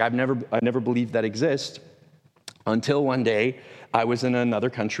so he's like, I never believed that exists until one day I was in another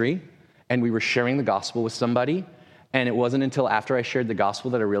country and we were sharing the gospel with somebody, and it wasn't until after I shared the gospel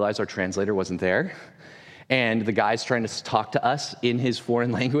that I realized our translator wasn't there. And the guy's trying to talk to us in his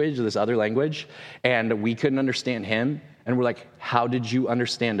foreign language, this other language, and we couldn't understand him. And we're like, how did you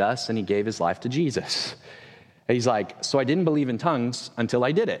understand us? And he gave his life to Jesus. And he's like, so I didn't believe in tongues until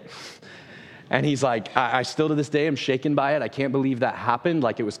I did it. And he's like, I still to this day am shaken by it. I can't believe that happened.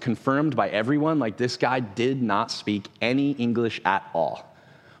 Like, it was confirmed by everyone. Like, this guy did not speak any English at all.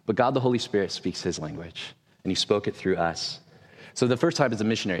 But God, the Holy Spirit, speaks his language, and he spoke it through us. So the first type is a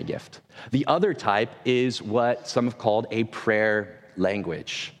missionary gift. The other type is what some have called a prayer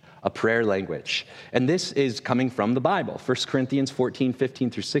language. A prayer language. And this is coming from the Bible. 1 Corinthians 14,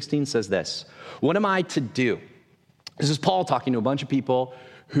 15 through 16 says this. What am I to do? This is Paul talking to a bunch of people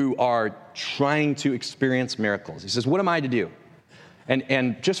who are trying to experience miracles. He says, what am I to do?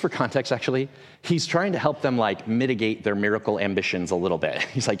 And just for context, actually, he's trying to help them, like, mitigate their miracle ambitions a little bit.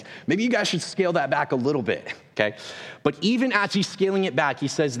 He's like, maybe you guys should scale that back a little bit, okay? But even as he's scaling it back, he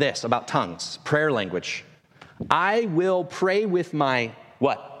says this about tongues, prayer language. I will pray with my,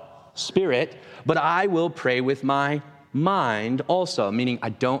 what? Spirit, but I will pray with my mind also, meaning I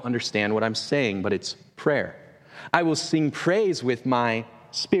don't understand what I'm saying, but it's prayer. I will sing praise with my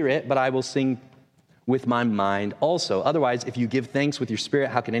spirit, but I will sing with my mind also. Otherwise, if you give thanks with your spirit,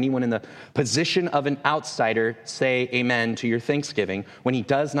 how can anyone in the position of an outsider say amen to your thanksgiving when he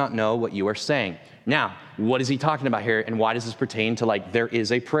does not know what you are saying? Now, what is he talking about here, and why does this pertain to, like, there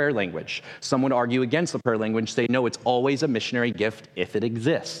is a prayer language? Some would argue against the prayer language, say, no, it's always a missionary gift if it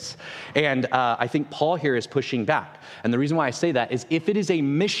exists. And I think Paul here is pushing back. And the reason why I say that is if it is a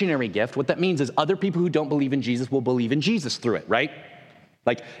missionary gift, what that means is other people who don't believe in Jesus will believe in Jesus through it, right?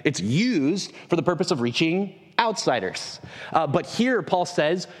 Like, it's used for the purpose of reaching outsiders. But here, Paul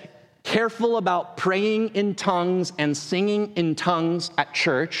says, careful about praying in tongues and singing in tongues at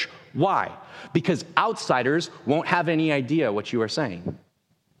church. Why? Because outsiders won't have any idea what you are saying.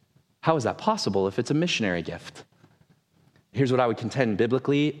 How is that possible if it's a missionary gift? Here's what I would contend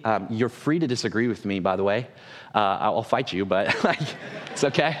biblically. You're free to disagree with me, by the way. I'll fight you, but like, it's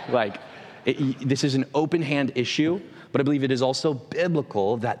okay. Like, this is an open hand issue. But I believe it is also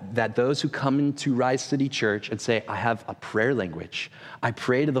biblical that those who come into Rise City Church and say, I have a prayer language, I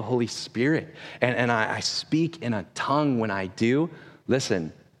pray to the Holy Spirit, and I speak in a tongue when I do,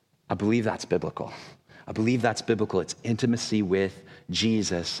 listen, I believe that's biblical. I believe that's biblical. It's intimacy with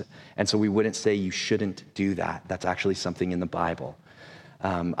Jesus. And so we wouldn't say you shouldn't do that. That's actually something in the Bible.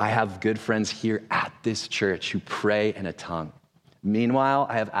 I have good friends here at this church who pray in a tongue. Meanwhile,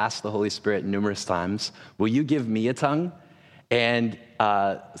 I have asked the Holy Spirit numerous times, will you give me a tongue? And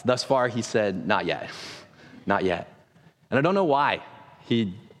thus far, he said, not yet, not yet. And I don't know why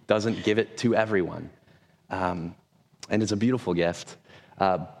he doesn't give it to everyone. And it's a beautiful gift.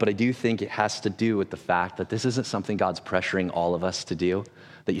 But I do think it has to do with the fact that this isn't something God's pressuring all of us to do,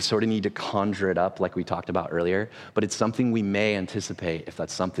 that you sort of need to conjure it up like we talked about earlier, but it's something we may anticipate if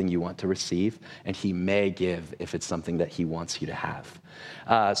that's something you want to receive, and he may give if it's something that he wants you to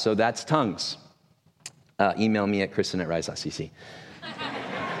have. So that's tongues. Email me at kristen@rise.cc.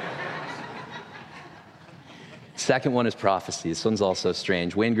 Second one is prophecy. This one's also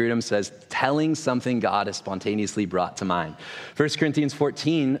strange. Wayne Grudem says, telling something God has spontaneously brought to mind. 1 Corinthians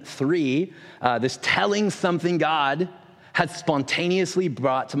 14, 3, this telling something God has spontaneously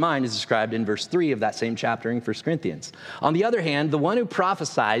brought to mind is described in verse 3 of that same chapter in 1 Corinthians. On the other hand, the one who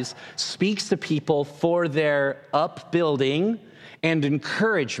prophesies speaks to people for their upbuilding and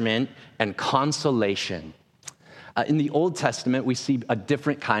encouragement and consolation. In the Old Testament, we see a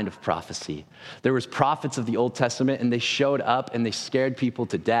different kind of prophecy. There was prophets of the Old Testament, and they showed up and they scared people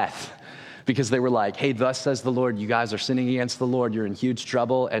to death because they were like, hey, thus says the Lord, you guys are sinning against the Lord, you're in huge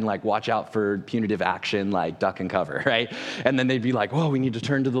trouble, and like watch out for punitive action, like duck and cover, right? And then they'd be like, whoa, we need to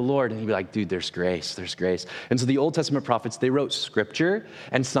turn to the Lord. And he'd be like, dude, there's grace, there's grace. And so the Old Testament prophets, they wrote scripture,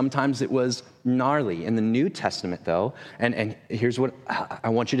 and sometimes it was gnarly. In the New Testament, though, and here's what I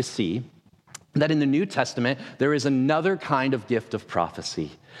want you to see, that in the New Testament, there is another kind of gift of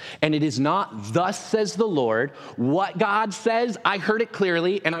prophecy. And it is not, thus says the Lord, what God says, I heard it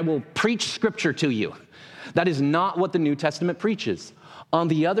clearly, and I will preach scripture to you. That is not what the New Testament preaches. On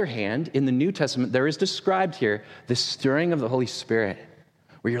the other hand, in the New Testament, there is described here the stirring of the Holy Spirit,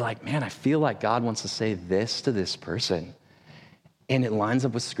 where you're like, man, I feel like God wants to say this to this person. And it lines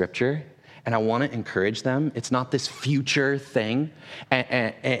up with scripture. And I want to encourage them. It's not this future thing,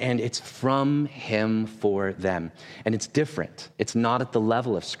 and it's from him for them. And it's different. It's not at the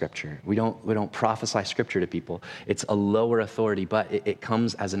level of scripture. We don't prophesy scripture to people. It's a lower authority, but it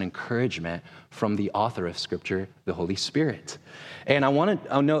comes as an encouragement from the author of scripture, the Holy Spirit. And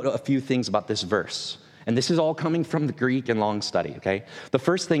I'll note a few things about this verse. And this is all coming from the Greek and long study, okay? The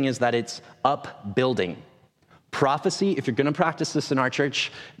first thing is that it's upbuilding. Prophecy, if you're going to practice this in our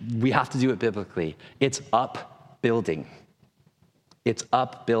church, we have to do it biblically. It's upbuilding. It's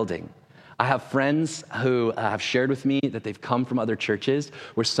upbuilding. I have friends who have shared with me that they've come from other churches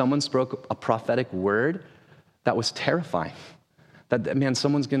where someone spoke a prophetic word that was terrifying. That man,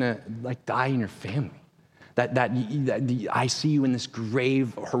 someone's going to like die in your family. That I see you in this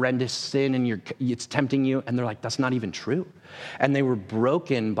grave, horrendous sin, and it's tempting you, and they're like, that's not even true. And they were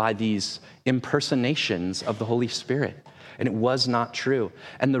broken by these impersonations of the Holy Spirit, and it was not true.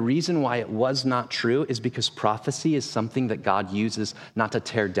 And the reason why it was not true is because prophecy is something that God uses not to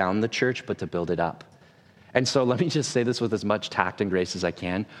tear down the church, but to build it up. And so let me just say this with as much tact and grace as I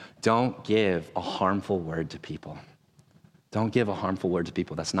can. Don't give a harmful word to people. Don't give a harmful word to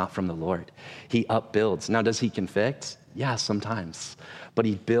people. That's not from the Lord. He upbuilds. Now, does he convict? Yeah, sometimes. But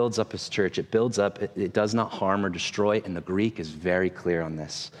he builds up his church. It builds up. It does not harm or destroy. And the Greek is very clear on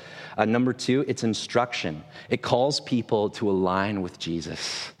this. Number two, it's instruction. It calls people to align with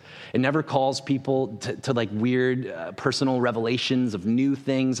Jesus. It never calls people to like weird personal revelations of new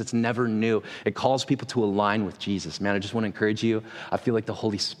things. It's never new. It calls people to align with Jesus. Man, I just want to encourage you. I feel like the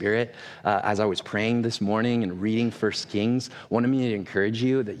Holy Spirit, as I was praying this morning and reading 1 Kings, wanted me to encourage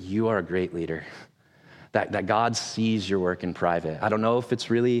you that you are a great leader. That God sees your work in private. I don't know if it's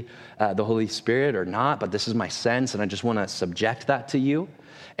really the Holy Spirit or not, but this is my sense, and I just want to subject that to you.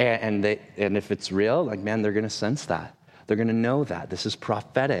 And if it's real, like, man, they're going to sense that. They're going to know that this is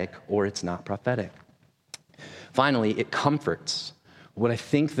prophetic or it's not prophetic. Finally, it comforts. What I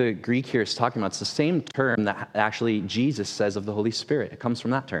think the Greek here is talking about, it's the same term that actually Jesus says of the Holy Spirit. It comes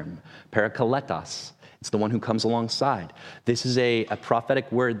from that term, parakletos. It's the one who comes alongside. This is a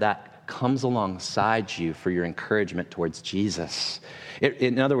prophetic word that comes alongside you for your encouragement towards Jesus.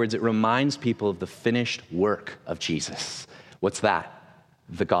 In other words, it reminds people of the finished work of Jesus. What's that?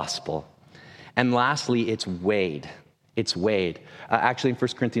 The gospel. And lastly, it's weighed. It's weighed. Actually, in 1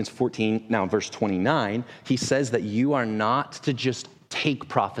 Corinthians 14, now in verse 29, he says that you are not to just take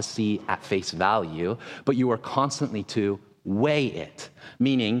prophecy at face value, but you are constantly to weigh it,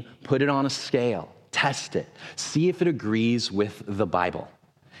 meaning put it on a scale, test it, see if it agrees with the Bible.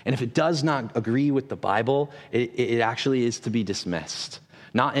 And if it does not agree with the Bible, it actually is to be dismissed.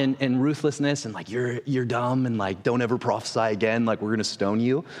 Not in ruthlessness and like, you're dumb and like, don't ever prophesy again, like we're going to stone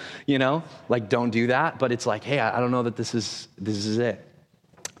you, like don't do that. But it's like, hey, I don't know that this is it.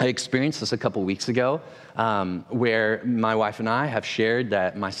 I experienced this a couple weeks ago where my wife and I have shared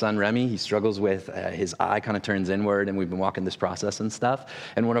that my son Remy, he struggles with his eye kind of turns inward, and we've been walking this process and stuff.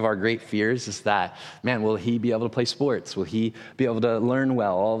 And one of our great fears is that, man, will he be able to play sports? Will he be able to learn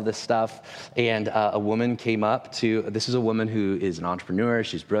well? All of this stuff. And a woman came up this is a woman who is an entrepreneur.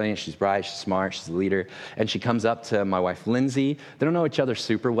 She's brilliant. She's bright. She's smart. She's a leader. And she comes up to my wife, Lindsay. They don't know each other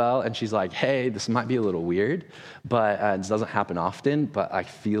super well. And she's like, hey, this might be a little weird, but it doesn't happen often. But I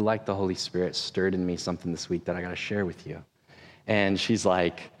feel like the Holy Spirit stirred in me something this week that I got to share with you. And she's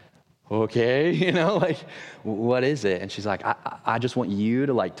like, okay, like, what is it? And she's like, I just want you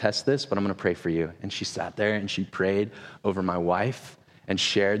to like test this, but I'm going to pray for you. And she sat there and she prayed over my wife and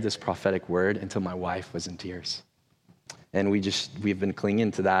shared this prophetic word until my wife was in tears. And we've been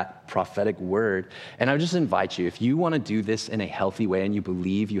clinging to that prophetic word. And I would just invite you, if you want to do this in a healthy way and you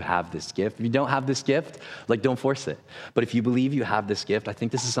believe you have this gift, if you don't have this gift, don't force it. But if you believe you have this gift, I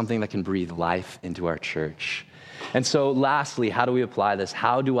think this is something that can breathe life into our church. And so lastly, how do we apply this?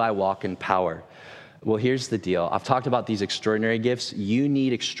 How do I walk in power? Well, here's the deal. I've talked about these extraordinary gifts. You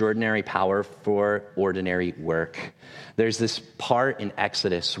need extraordinary power for ordinary work. There's this part in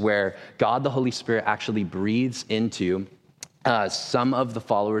Exodus where God, the Holy Spirit, actually breathes into some of the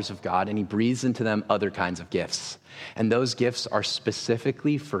followers of God, and he breathes into them other kinds of gifts. And those gifts are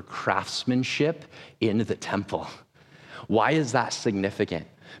specifically for craftsmanship in the temple. Why is that significant?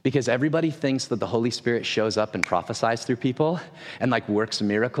 Because everybody thinks that the Holy Spirit shows up and prophesies through people and works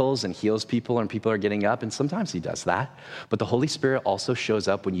miracles and heals people and people are getting up. And sometimes he does that. But the Holy Spirit also shows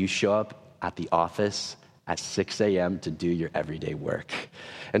up when you show up at the office at 6 a.m. to do your everyday work.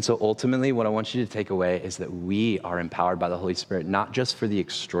 And so ultimately, what I want you to take away is that we are empowered by the Holy Spirit, not just for the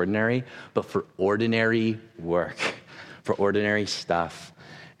extraordinary, but for ordinary work, for ordinary stuff.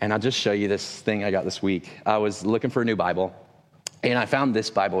 And I'll just show you this thing I got this week. I was looking for a new Bible, and I found this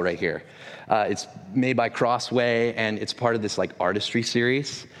Bible right here. It's made by Crossway, and it's part of this artistry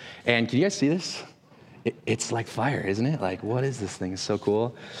series. And can you guys see this? It's like fire, isn't it? What is this thing? It's so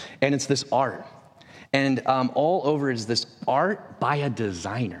cool. And it's this art. And all over is this art by a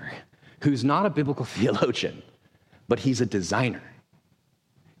designer who's not a biblical theologian, but he's a designer.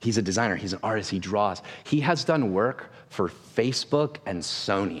 He's a designer. He's an artist. He draws. He has done work for Facebook and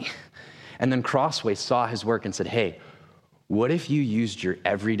Sony. And then Crossway saw his work and said, hey, what if you used your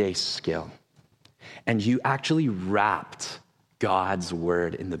everyday skill and you actually wrapped God's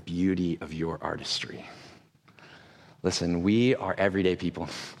word in the beauty of your artistry? Listen, we are everyday people.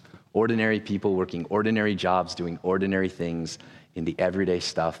 Ordinary people working ordinary jobs, doing ordinary things in the everyday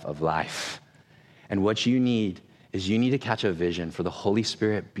stuff of life. And what you need is you need to catch a vision for the Holy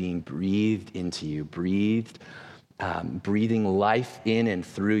Spirit being breathed into you, breathing life in and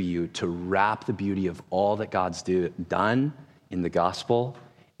through you to wrap the beauty of all that God's done in the gospel,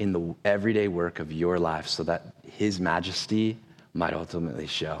 in the everyday work of your life so that his majesty might ultimately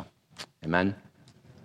show. Amen.